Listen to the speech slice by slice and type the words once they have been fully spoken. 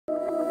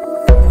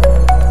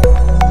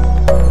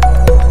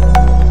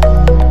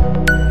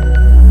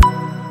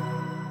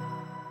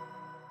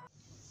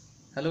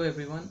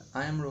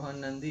am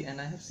Rohan Nandy and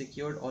I have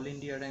secured All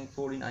India Rank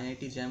 4 in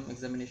IIT JAM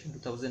examination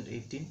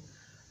 2018.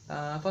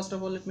 First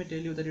of all, let me tell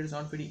you that it is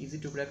not very easy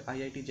to crack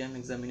IIT JAM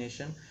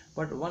examination,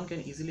 but one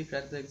can easily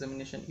crack the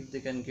examination if they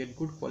can get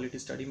good quality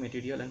study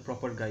material and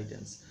proper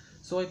guidance.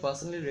 So I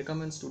personally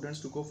recommend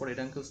students to go for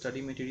Eduncle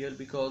study material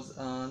because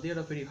they are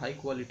of very high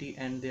quality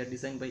and they are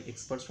designed by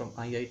experts from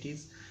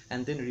IITs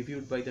and then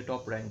reviewed by the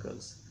top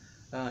rankers.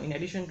 In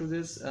addition to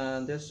this,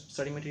 their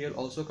study material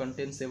also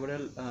contains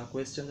several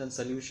questions and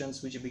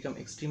solutions which become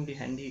extremely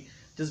handy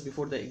just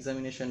before the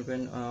examination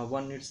when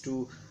one needs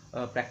to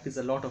practice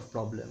a lot of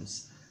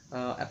problems.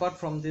 Apart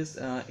from this,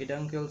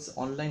 Eduncle's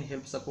online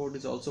help support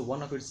is also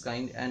one of its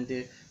kind, and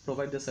they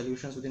provide the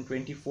solutions within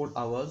 24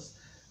 hours.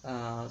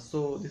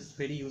 So this is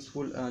very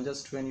useful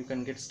just when you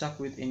can get stuck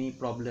with any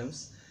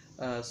problems.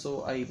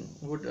 So I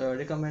would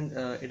recommend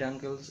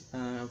Eduncle's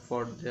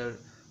for their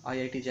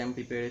IIT JAM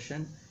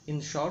preparation. In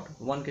short,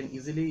 one can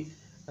easily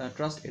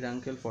trust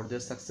Eduncle for their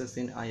success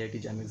in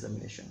IIT JAM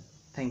examination.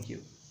 Thank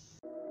you.